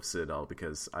playthrough of Citadel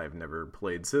because I've never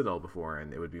played Citadel before,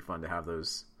 and it would be fun to have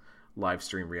those live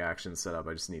stream reactions set up.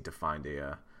 I just need to find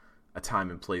a time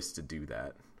and place to do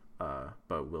that.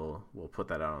 But we'll put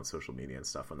that out on social media and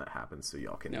stuff when that happens, so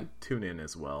y'all can tune in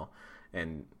as well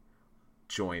and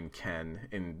join Ken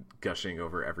in gushing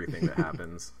over everything that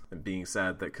happens and being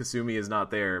sad that Kasumi is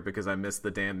not there because I missed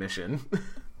the damn mission.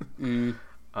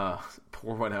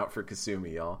 Pour one out for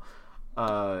Kasumi, y'all.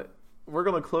 We're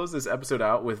going to close this episode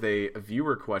out with a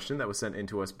viewer question that was sent in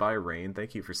to us by Rain.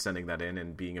 Thank you for sending that in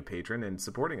and being a patron and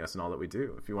supporting us in all that we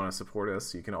do. If you want to support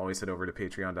us, you can always head over to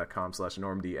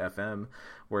patreon.com/normdfm,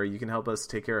 where you can help us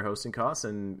take care of hosting costs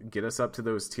and get us up to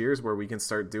those tiers where we can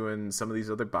start doing some of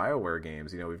these other BioWare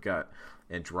games. You know, we've got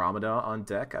Andromeda on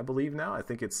deck, I believe now. I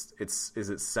think is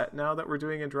it set now that we're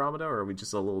doing Andromeda, or are we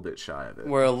just a little bit shy of it?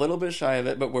 We're a little bit shy of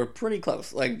it, but we're pretty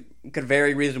close. Like, could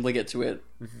very reasonably get to it.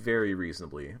 Very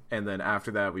reasonably. And then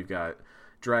after that, we've got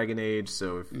Dragon Age.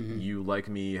 So if you, like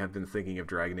me, have been thinking of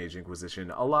Dragon Age Inquisition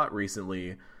a lot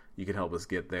recently, you can help us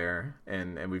get there.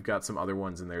 And we've got some other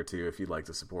ones in there too if you'd like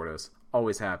to support us.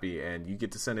 Always happy. And you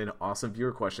get to send in awesome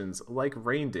viewer questions like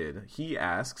Rain did.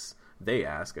 They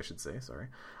ask, I should say, sorry.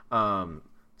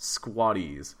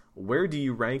 Squatties, where do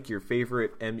you rank your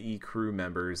favorite ME crew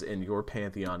members in your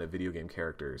pantheon of video game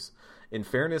characters? In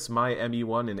fairness, my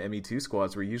ME1 and ME2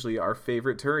 squads were usually our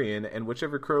favorite Turian and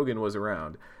whichever Krogan was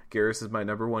around. Garrus is my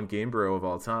number one game bro of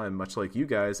all time. Much like you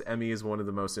guys, ME is one of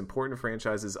the most important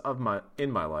franchises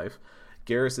in my life.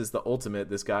 Garrus is the ultimate.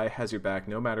 This guy has your back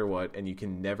no matter what, and you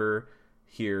can never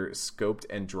hear scoped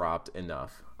and dropped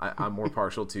enough. I'm more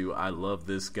partial to I love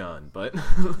this gun, but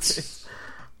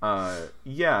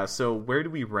yeah, so where do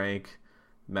we rank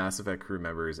Mass Effect crew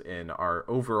members in our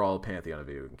overall pantheon of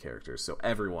video game characters? So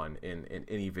everyone in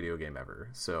any video game ever.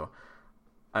 So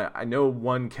I know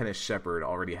one Kenneth Shepard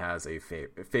already has a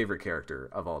favorite character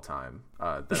of all time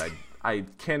that I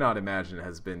cannot imagine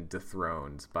has been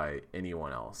dethroned by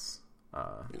anyone else.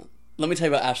 Let me tell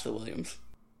you about Ashley Williams.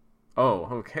 Oh,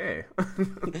 okay.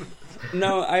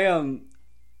 No,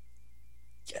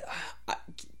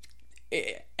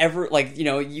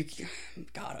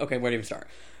 God, okay, where do you start?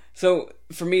 So,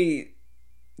 for me,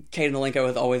 Kate Malenko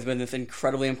has always been this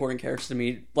incredibly important character to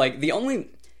me. Like, the only...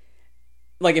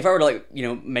 Like, if I were to, like, you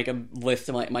know, make a list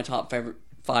of, like, my top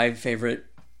five favorite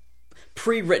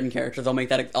pre-written characters, I'll make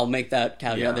that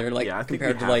caveat there. Like, yeah, I think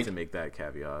compared we have to, like, to make that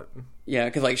caveat. Yeah,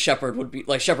 because, like, Shepard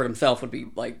himself would be,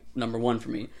 like, number one for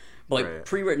me. But, like, Right.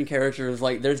 pre-written characters,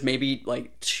 like, there's maybe,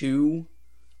 like, two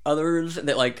others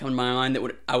that, like, come to my mind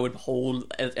that I would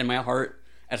hold in my heart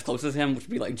as close as him, which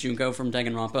would be, like, Junko from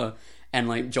Danganronpa and,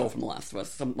 like, Joel from The Last of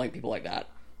Us. Some, like, people like that.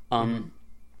 And,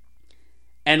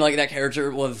 like, that character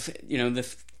was, you know,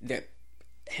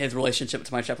 his relationship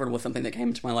to my Shepard was something that came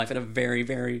into my life at a very,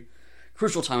 very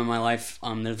crucial time in my life.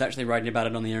 There's actually writing about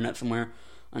it on the internet somewhere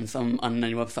on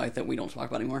any website that we don't talk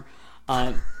about anymore.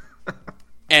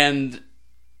 And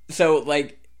so,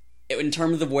 like, in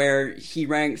terms of where he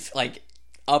ranks, like,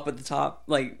 up at the top,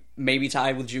 like, maybe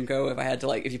tied with Junko if I had to,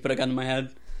 like, if you put a gun in my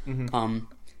head. And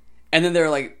then there are,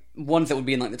 like, ones that would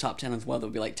be in, like, the top 10 as well that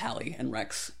would be, like, Tali and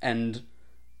Rex and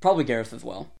probably Garrus as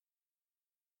well.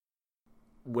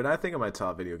 When I think of my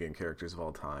top video game characters of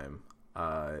all time,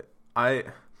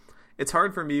 it's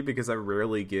hard for me because I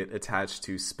rarely get attached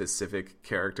to specific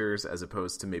characters as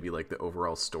opposed to maybe like the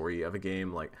overall story of a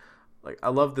game. Like I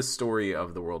love the story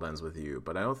of The World Ends With You,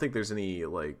 but I don't think there's any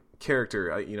like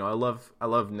character. I love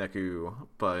Neku,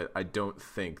 but I don't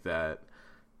think that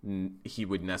he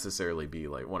would necessarily be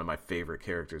like one of my favorite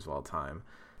characters of all time.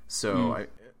 So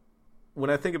when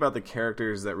I think about the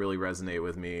characters that really resonate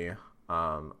with me,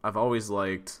 I've always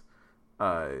liked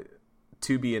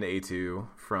 2B and A2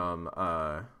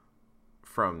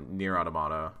 from Nier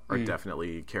Automata are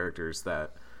definitely characters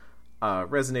that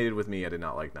resonated with me. I did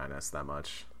not like 9S that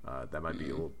much. That might be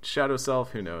a little shadow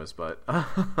self, who knows, but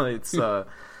it's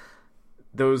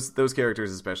those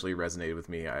characters especially resonated with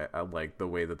me. I like the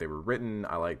way that they were written.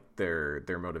 I like their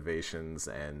motivations,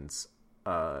 and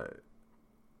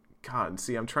God,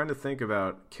 see, I'm trying to think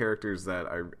about characters that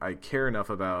I care enough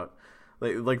about.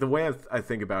 Like the way I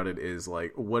think about it is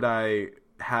like, would I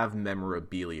have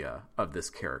memorabilia of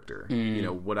this character? You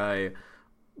know, would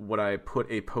I put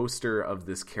a poster of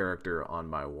this character on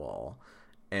my wall?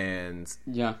 And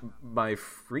Yeah. my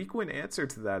frequent answer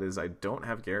to that is I don't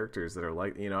have characters that are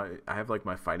like, you know, I have like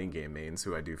my fighting game mains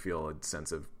who I do feel a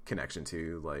sense of connection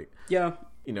to. Like, Yeah.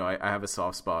 you know, I have a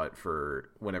soft spot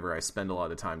for whenever I spend a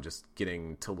lot of time just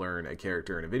getting to learn a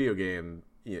character in a video game,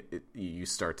 you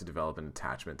start to develop an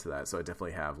attachment to that. So I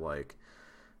definitely have, like,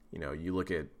 you know, you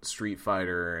look at Street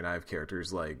Fighter and I have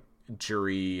characters like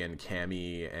Juri and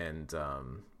Cammy and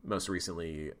most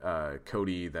recently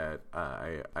Cody that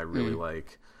I really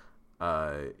like.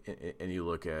 And you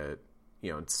look at,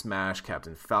 you know, in Smash,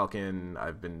 Captain Falcon.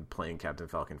 I've been playing Captain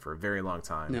Falcon for a very long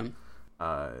time.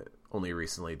 Yeah. Only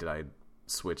recently did I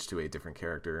switch to a different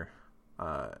character.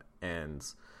 And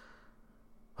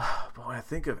but when I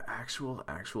think of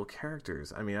actual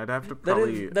characters, I mean, I'd have to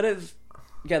probably... That is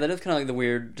kind of like the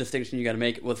weird distinction you got to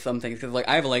make with some things, because like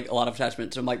I have like a lot of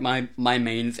attachment to like my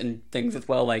mains and things as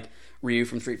well, like Ryu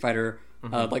from Street Fighter,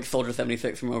 like Soldier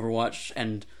 76 from Overwatch,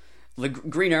 and the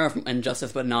Green Arrow from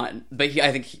Injustice, but I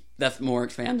think that's more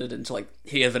expanded into like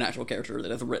he is an actual character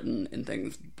that is written in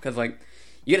things, because like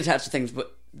you get attached to things,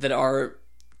 but that are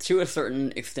to a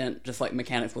certain extent just like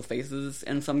mechanics with faces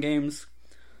in some games.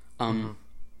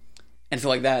 And so,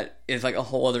 like, that is, like, a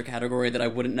whole other category that I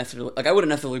wouldn't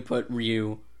necessarily put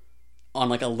Ryu on,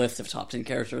 like, a list of top 10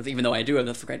 characters, even though I do have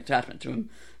this great attachment to him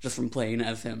just from playing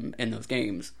as him in those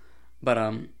games. But,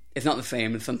 it's not the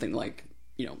same as something like,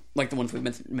 you know, like the ones we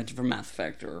mentioned from Mass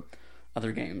Effect or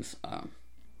other games.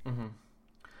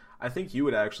 I think you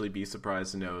would actually be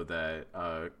surprised to know that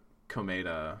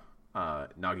Komeda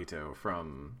Nagito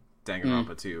from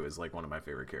Danganronpa 2 is, like, one of my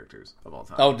favorite characters of all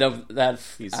time. Oh,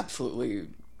 that's absolutely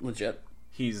legit.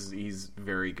 He's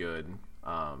very good.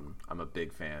 I'm a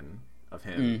big fan of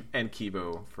him and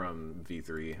Kibo from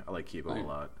V3. I like Kibo a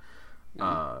lot.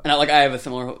 And I have a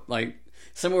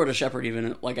similar to Shepard,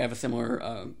 even like I have a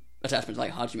similar attachment to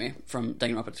like Hajime from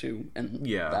Danganronpa 2 in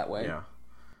that way.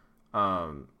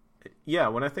 Yeah.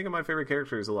 When I think of my favorite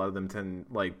characters, a lot of them tend,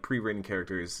 like, pre-written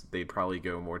characters, they'd probably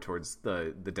go more towards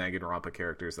the Danganronpa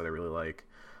characters that I really like.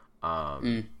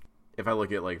 If I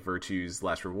look at like Virtue's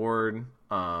Last Reward,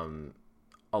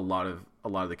 a lot of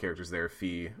the characters there,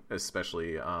 Fee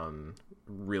especially,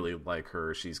 really like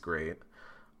her. She's great.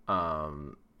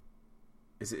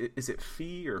 Is it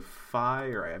Fee or Phi,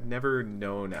 or I've never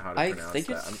known how to pronounce that. I think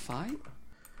it's Phi.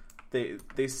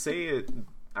 They say it.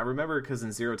 I remember because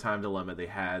in Zero Time Dilemma they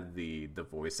had the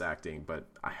voice acting, but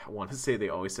I want to say they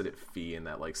always said it Fee, and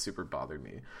that like super bothered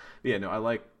me. But yeah, no, I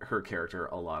like her character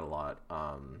a lot.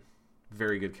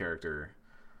 Very good character.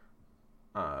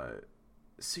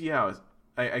 So yeah,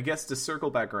 I guess to circle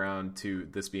back around to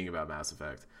this being about Mass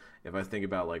Effect, if I think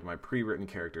about like my pre-written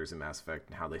characters in Mass Effect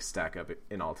and how they stack up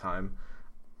in all time,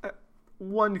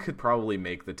 one could probably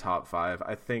make the top 5.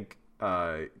 I think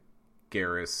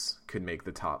Garrus could make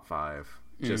the top 5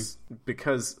 just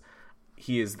because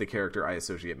he is the character I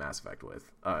associate Mass Effect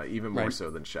with, even more so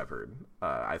than Shepard.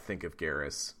 I think of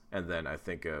Garrus, and then I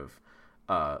think of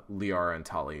Liara and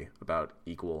Tali about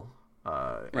equal,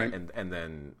 and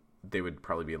then they would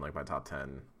probably be in like my top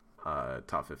 10,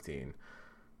 top 15.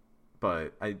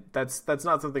 But that's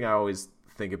not something I always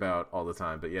think about all the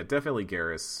time. But yeah, definitely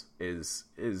Garrus is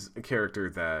a character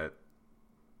that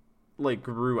like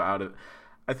grew out of.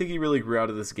 I think he really grew out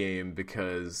of this game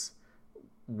because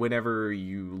whenever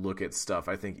you look at stuff,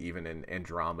 I think even in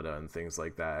Andromeda and things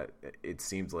like that, it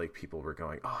seems like people were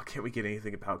going, oh, can't we get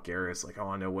anything about Garrus? Like, I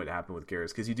want to know what happened with Garrus.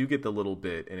 Because you do get the little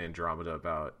bit in Andromeda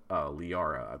about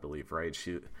Liara, I believe, right?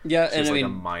 She has like a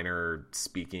minor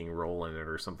speaking role in it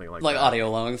or something like that. Like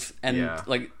audio logs. And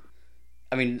like,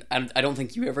 I mean, I don't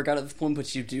think you ever got at this point,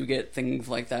 but you do get things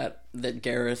like that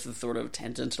Garrus is sort of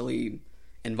tangentially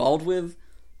involved with,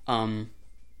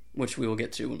 which we will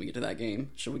get to when we get to that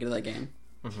game. Should we get to that game?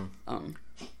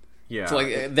 Yeah. So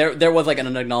like there was like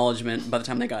an acknowledgement by the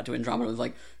time they got to Andromeda. It was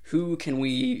like, who can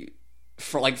we,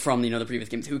 from the previous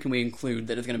games, who can we include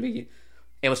that is going to be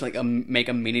able to like make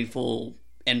a meaningful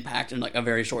impact in like a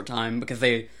very short time? Because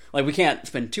we can't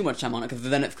spend too much time on it because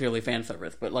then it's clearly fan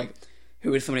service. But like,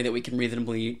 who is somebody that we can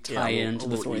reasonably tie into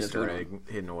the story that's going on?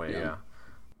 Hidden away,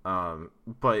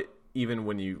 but even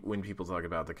when people talk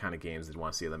about the kind of games they'd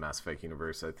want to see in the Mass Effect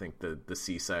universe, I think the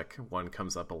CSEC one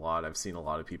comes up a lot. I've seen a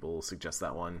lot of people suggest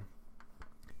that one.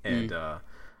 And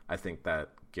I think that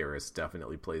Garrus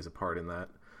definitely plays a part in that.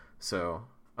 So,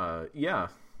 yeah,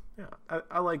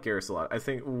 I like Garrus a lot. I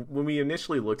think when we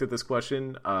initially looked at this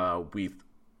question,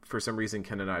 for some reason,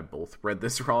 Ken and I both read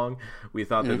this wrong. We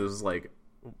thought that this was like,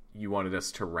 you wanted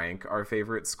us to rank our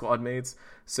favorite squad mates.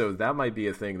 So that might be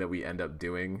a thing that we end up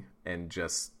doing and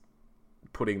just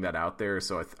putting that out there.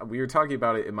 So we were talking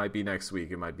about it. It might be next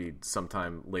week. It might be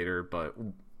sometime later, but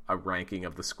a ranking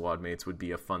of the squad mates would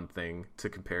be a fun thing to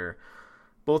compare.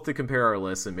 Both to compare our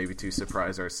lists and maybe to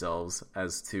surprise ourselves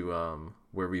as to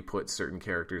where we put certain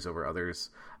characters over others.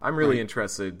 I'm really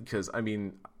interested because, I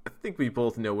mean, I think we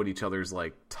both know what each other's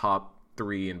like top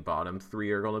 3 and bottom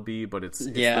 3 are going to be, but it's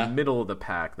the middle of the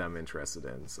pack that I'm interested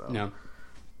in. So,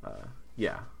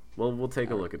 yeah, well, we'll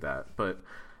take a look at that. But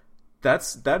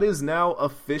that is now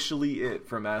officially it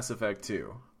for Mass Effect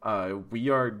 2. We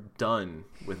are done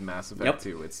with Mass Effect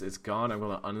 2. It's gone. I'm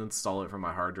going to uninstall it from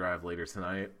my hard drive later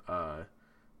tonight.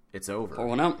 It's over. Pour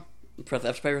one out. Press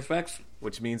F to pay respects.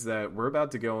 Which means that we're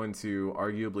about to go into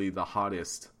arguably the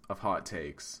hottest of hot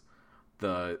takes,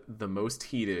 the most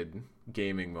heated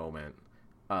gaming moment,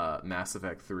 Mass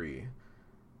Effect 3.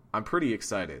 I'm pretty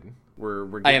excited.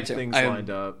 We're getting things lined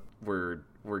up. We're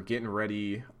getting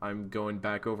ready. I'm going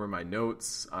back over my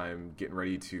notes. I'm getting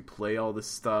ready to play all this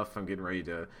stuff. I'm getting ready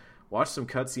to watch some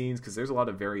cutscenes because there's a lot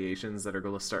of variations that are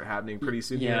going to start happening pretty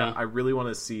soon. Yeah. I really want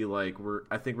to see I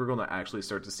think we're going to actually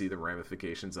start to see the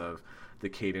ramifications of the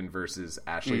Kaidan versus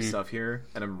Ashley stuff here,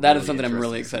 and that is something I'm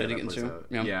really excited to get into.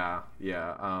 Yeah.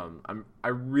 I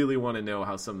really want to know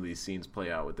how some of these scenes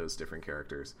play out with those different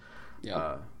characters.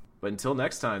 Yeah. But until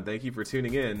next time, thank you for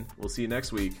tuning in. We'll see you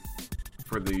next week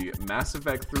for the Mass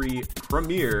Effect 3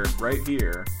 premiere right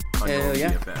here on Normandy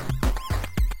FM.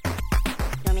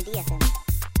 Normandy FM.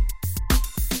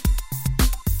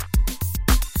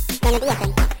 Normandy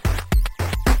FM.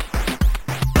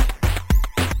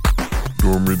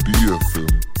 Normandy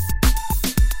FM.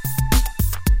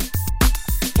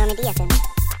 Normandy FM.